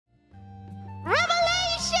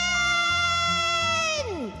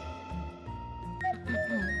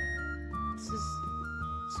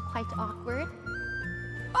quite awkward.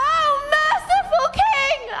 Oh, merciful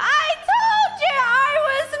king! I told you I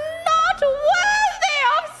was not worthy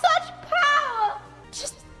of such power!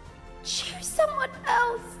 Just choose someone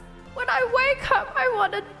else. When I wake up, I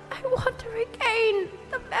want to regain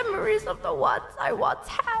the memories of the ones I once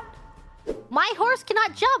had. My horse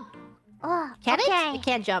cannot jump. Can okay. it? It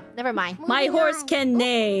can't jump. Never mind. My horse can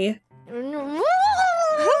neigh.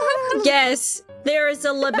 Yes, there is a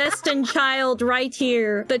Lebestan child right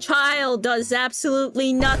here. The child does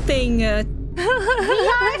absolutely nothing. We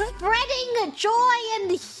are spreading joy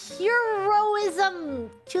and heroism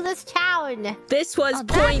to this town. This was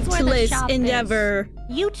that's where the pointless shop endeavor.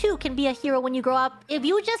 You too can be a hero when you grow up if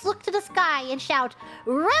you just look to the sky and shout,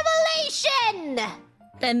 "Revelation!"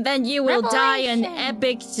 And then you will die an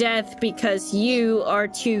epic death because you are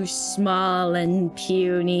too small and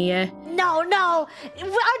puny. No, no.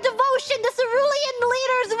 Our devotion, the Cerulean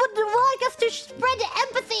leaders would like us to spread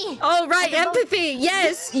empathy. Oh, right, empathy.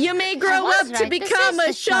 Yes, you may grow up to become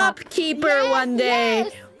a shopkeeper one day.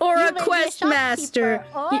 Yes. Or You a may be quest master.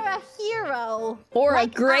 Or a hero. Or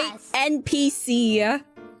like a great us. NPC.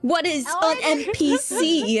 What is Or an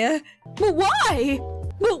NPC? But why?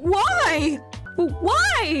 But why? But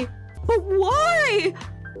why? But why?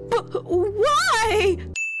 But why?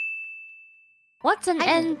 What's an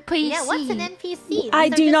NPC? Yeah, what's an NPC? I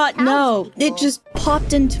These are do just not know. townspeople. It just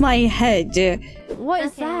popped into my head. What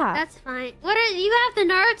is that? That's fine. What are you have the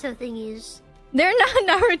Naruto thingies? They're not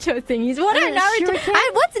Naruto thingies. What are Naruto?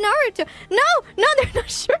 What's Naruto? No, they're not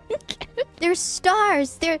shuriken. They're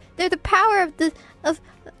stars. They're the power of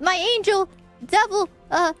my angel, devil.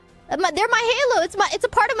 They're my halo. It's a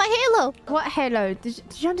part of my halo. What halo? Did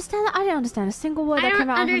you understand that? I didn't understand a single word that I came don't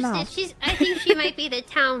out of her understand. mouth. I think she might be the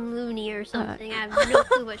town loony or something. I have no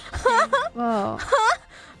clue what she's saying. Whoa.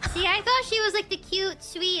 See, I thought she was like the cute,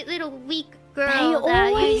 sweet little weak girl They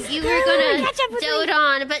that always you were gonna catch up with dote me.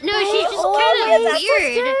 on, but no, They she's just always kind of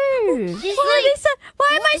weird. do. She's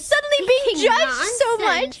Why am I suddenly being speaking judged so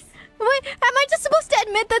much? nonsense. Wait, am I just supposed to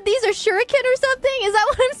admit that these are shuriken or something? Is that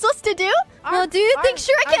what I'm supposed to do? Well, do you think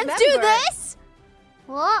shurikens do this?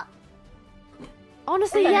 What?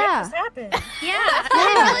 Honestly, yeah. Yeah, I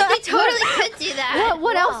feel like they totally could do that.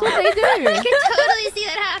 What else would they I do? could totally see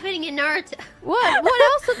that happening in Naruto. What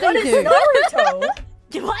else would they do? Naruto?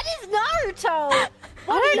 What is Naruto? I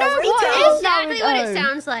don't know That's what is exactly what it Naruto.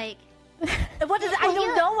 sounds like. What is? I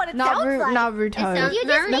don't know what it sounds like. Naruto. sounds- You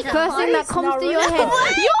just The make a first thing that voice. comes to your head.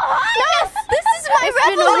 Your Highness! This is my It's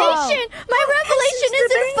been a while. revelation! My revelation is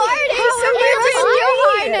in 5 days How from is now, it? Your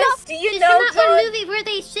Highness! Do you There's know, not one John? movie where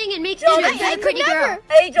they sing and make Jonathan, Jonathan a pretty girl.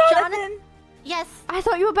 Hey, Jonathan. Yes. I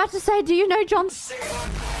thought you were about to say, do you know John C?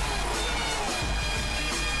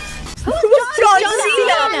 Who's John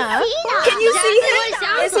Cena? Can you That's see what it him?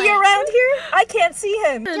 sounds Is he like. around here? I can't see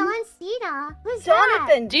him. John Cena. Who's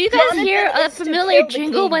Jonathan. Do you guys Jonathan hear a is to familiar kill the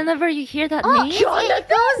jingle king. whenever you hear that that? name? It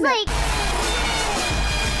goes like.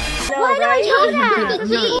 No, Why do I right? do that?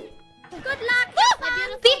 Please. Good luck.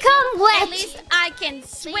 Become wet. At least I can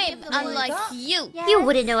swim, unlike you. You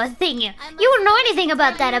wouldn't know a thing. You wouldn't know anything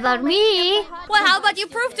about that about me. Well, how about you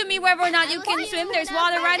prove to me whether or not you can swim? There's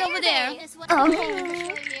water right over there.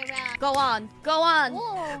 Go on, go on.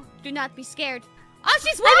 Do not be scared. Oh,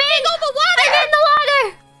 she's walking over water! I'm in the water.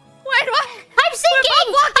 Wait, what? I'm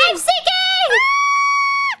sinking. I'm sinking.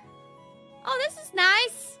 Oh, this is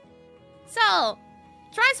nice. So,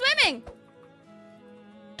 try swimming.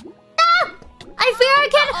 I fear I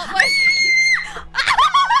can.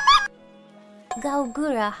 Oh, Gawr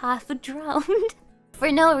Gura half drowned for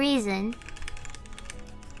no reason.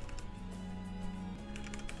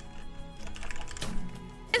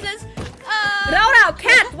 this is, Rora,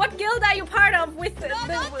 cat, what guild are you part of with the don't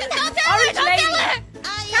tell her, orange don't lady? tell her.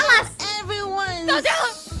 Tell us. Everyone. Don't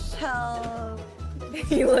tell her.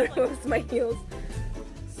 Healer was my heels.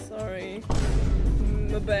 Sorry.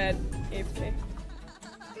 My bad. AFK.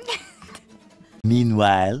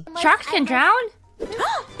 Meanwhile, Sharks can drown?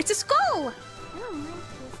 It's a skull.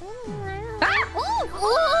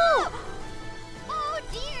 Oh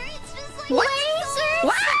dear, it's just like Lasers.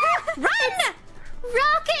 Run!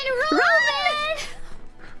 rock and roll, man.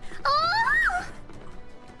 Oh.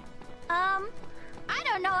 I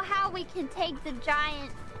don't know how we can take the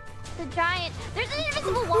giant. There's an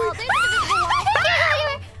invisible wall. There's an invisible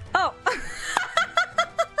wall. Oh.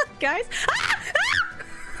 Guys.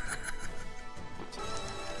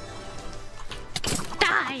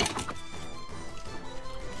 Die.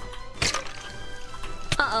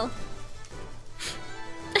 Uh-oh.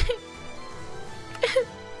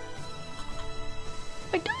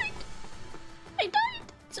 I died.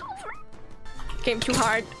 It's over. Game too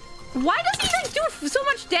hard. Why does he like do so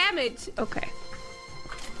much damage? Okay.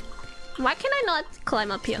 Why can I not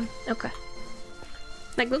climb up here? Okay.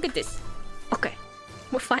 Like, look at this. Okay.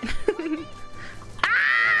 We're fine.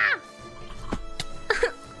 Ah!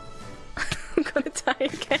 I'm gonna die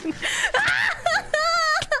again. Ah! No!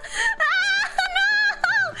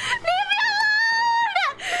 Leave me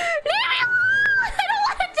alone! Leave me alone! I don't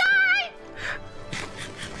want to die!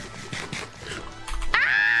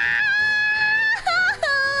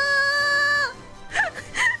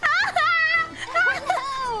 No!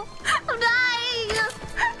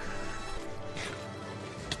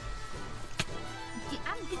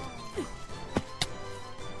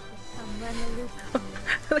 I'm dying!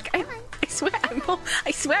 Look, I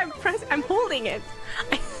swear I'm holding it.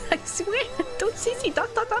 I swear. Don't CC,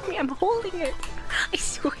 don't me. I'm holding it. I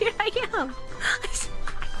swear I am. I'm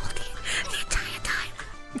holding it the entire time.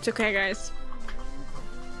 It's okay, guys.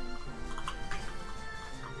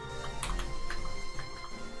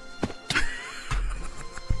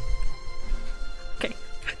 Okay,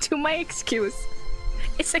 to my excuse.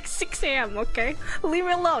 It's like 6 AM, okay? Leave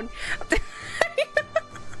me alone.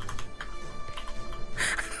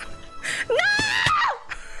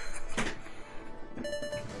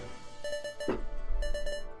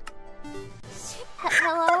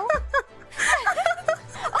 Hello?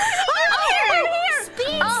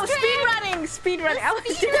 Speedrunning.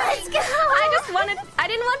 I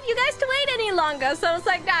didn't want you guys to wait any longer, so I was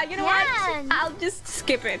like, nah, you know what? I'll just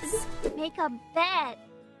skip it. Make a bet.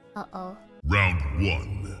 Uh-oh. Round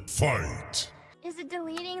 1. Fight. Is it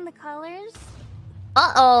deleting the colors?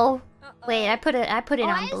 Uh-oh. Wait, I put it on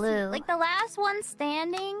is, blue. like the last one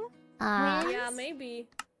standing? wins? Yeah, maybe.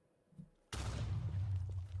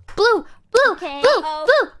 Blue! Blue! Okay. Blue! Oh.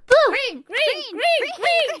 Blue! Blue! Green! Green! Blue!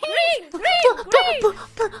 Blue!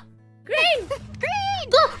 Green! Blue!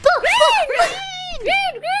 Blue!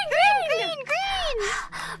 Green!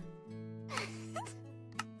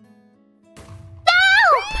 No!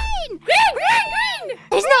 Green!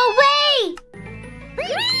 There's no way!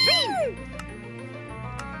 Green!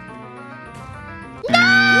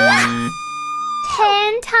 No!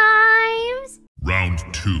 10 times? Round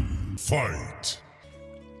 2. Fight.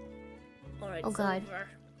 Alright, Oh god. over.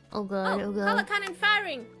 Oh god, oh Color god. cannon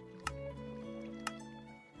firing!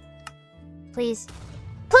 Please.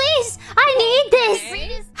 Please! I need this!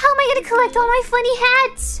 Okay. How am I gonna collect all my funny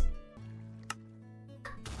hats?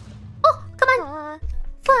 Oh, come on!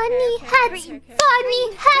 Funny hats!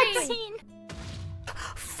 Funny hats! Green!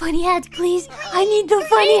 Funny hats, please! I need the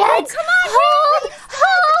funny hats! Come on, Hold!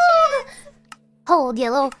 Hold! Hold,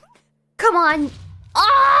 yellow. Come on!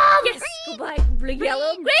 Yes! Goodbye, blue,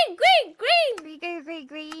 yellow.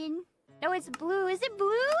 Green. No, it's blue. Is it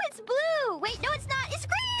blue? It's blue. Wait, no, it's not. It's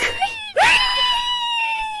green.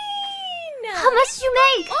 How much did you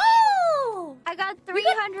make? Oh! I got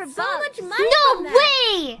 300 bucks. So much money No from that.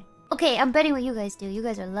 way! Okay, I'm betting what you guys do. You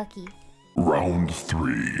guys are lucky. Round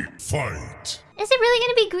 3. Fight. Is it really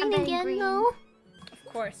gonna be green betting again, green. though? Of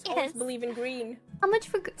course, Yes. always believe in green. How much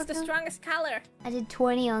for It's the strongest color. I did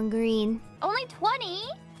 20 on green. Only 20?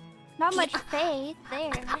 Not much faith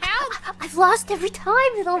there. I've lost every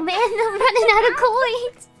time, little man. I'm running out of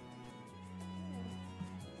coins.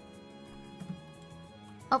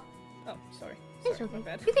 Oh, sorry. It's Sorry, my okay.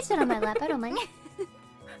 bad. You can sit on my lap. I don't mind.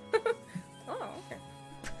 Oh, okay.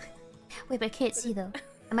 Wait, but I can't see though.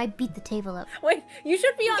 I might beat the table up. Wait, you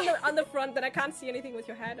should be on the front, then I can't see anything with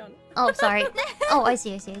your hat on. Oh, sorry. Oh, I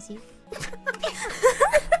see. No,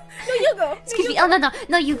 you go. Excuse me. Oh no,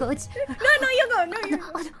 you go. It's No, you go. No, you go.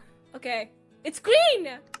 oh, no. Okay. It's green!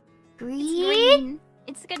 Green.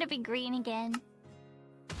 It's gonna be green again.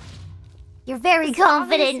 You're very It's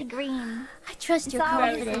obviously confident. green. I trust your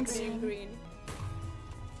obviously confidence. Green.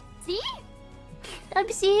 See? I'm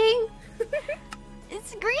seeing.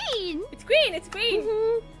 It's green. It's green. It's green.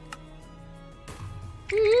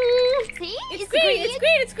 See? It's green. It's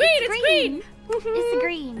green. It's green. It's green. It's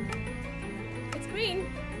green. It's green.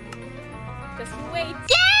 Just wait.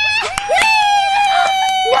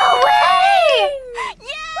 No way!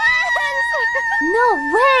 Yes! No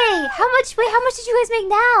way! How much did you guys make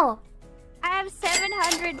now? I have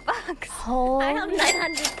 700 bucks. Oh, I have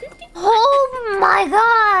 950. oh my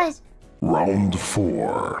gosh! Round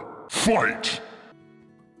 4. Fight.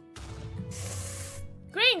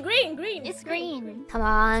 Green. It's green. Come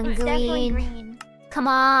on, It's definitely green. green. Come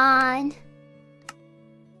on.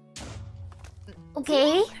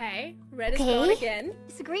 Okay. Okay. Red is Okay. gone again.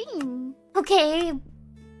 It's green. Okay.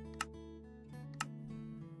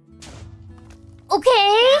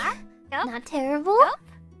 Okay. Yup. Not terrible.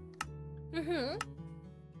 Yup.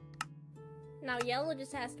 Now yellow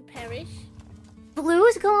just has to perish.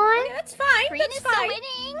 Blue's gone. Okay, that's fine. Green That's is fine. still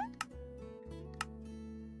winning.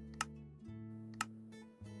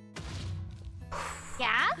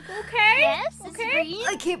 Yeah? Okay. Yes, it's Okay. green.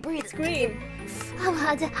 I can't breathe. It's green. Oh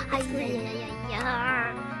my god!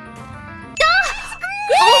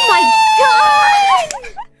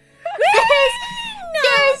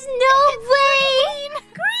 There's no way!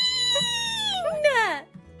 Green!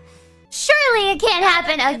 Surely it can't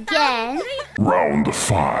happen again. Round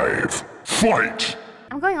 5. Fight!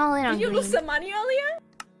 I'm going all in on Did you green. lose some money earlier?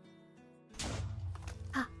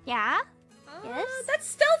 Yeah? Yes? That's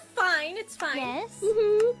still fine. It's fine. Yes.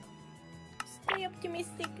 Stay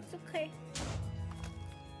optimistic. It's okay.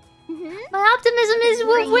 My optimism is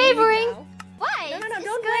wavering. Now. Why? No, It's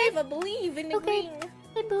don't good. waver. Believe in the Okay. green.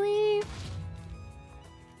 I believe.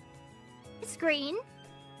 It's green.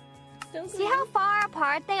 Still See green. how far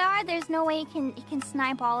apart they are? There's no way you can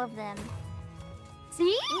snipe all of them.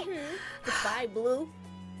 See? Goodbye, blue.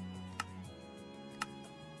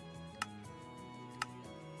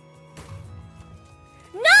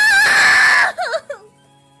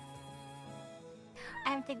 I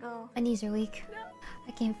have to go. My knees are weak.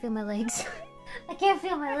 I can't feel my legs. I can't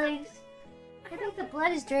feel my legs. I think the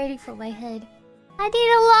blood is draining from my head. I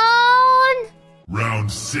need a loan!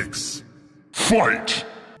 Round 6. Fight!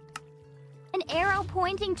 An arrow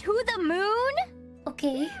pointing to the moon?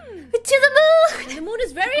 Okay. To the moon! The moon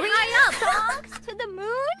is very Green high up. stonks to the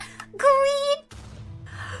moon? Green!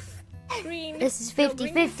 Green. This is No,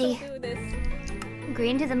 green can 50-50. still do this.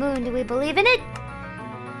 Green to the moon, do we believe in it?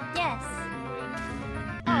 Yes.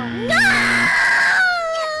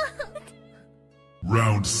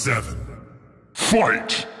 Round 7.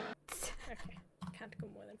 Fight! Okay. Can't go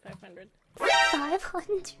more than 500.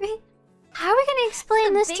 500? How are we gonna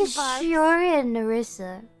explain this That's to a big bucks. Shiori and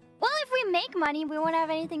Narissa? Well, if we make money, we won't have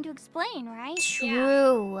anything to explain, right?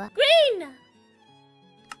 True. Green!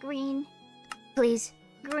 Green. Please.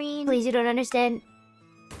 Green. Please, you don't understand.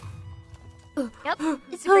 Yep,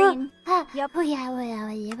 it's green. Yep. Oh, yeah.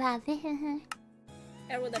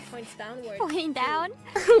 Arrow that points downward. Pointing down.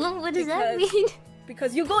 What does that Because- mean?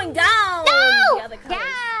 Because you're going down! No! The other colors.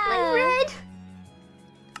 Yeah! I'm red.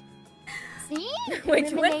 See? Wait,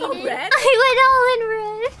 you went for Eliminated. red? I went all in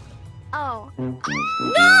red. Oh.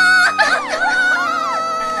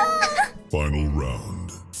 Final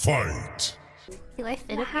round. Fight! Do I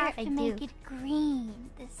fit You up here? have I to do. make it green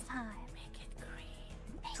this time. Make it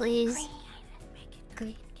green. Please. Green. Make it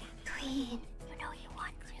Green. Green. You know you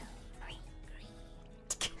want to. Green.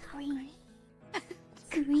 Green.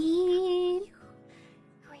 Green.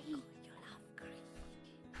 Green. You love green.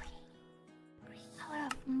 Green. Color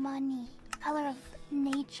of money. Color of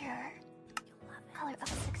nature. You love it. Color of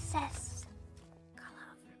success. Color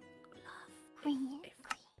of love. Green.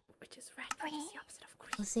 Which is red. Green. Which is the opposite of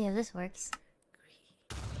green. We'll see if this works.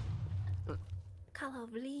 Color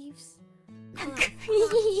of leaves.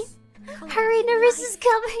 Green. Hurry, Narissa's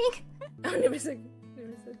coming. Oh, Nerissa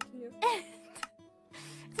cute.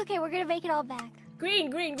 It's okay, we're gonna make it all back.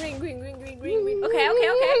 Green. Okay. It's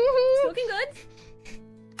looking good.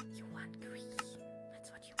 You want green. That's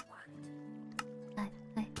what you want.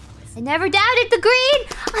 I never doubted the green.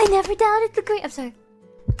 I never doubted the green. I'm sorry.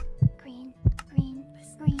 Green. Green.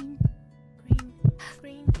 Green.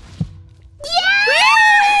 Green.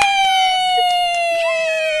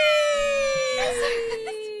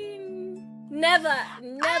 Never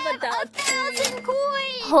doubt. 1,000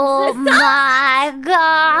 coins! Oh my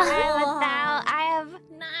god. I have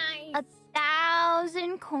Nice.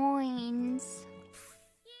 1,000 coins.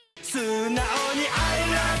 素直に I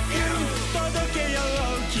love you 届けよう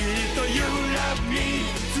きっと You love me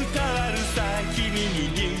伝わるさ君に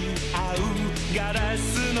似合うガラス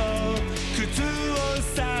の靴を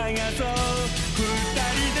探そう二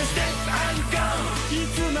人で Step and Go い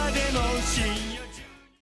つまでも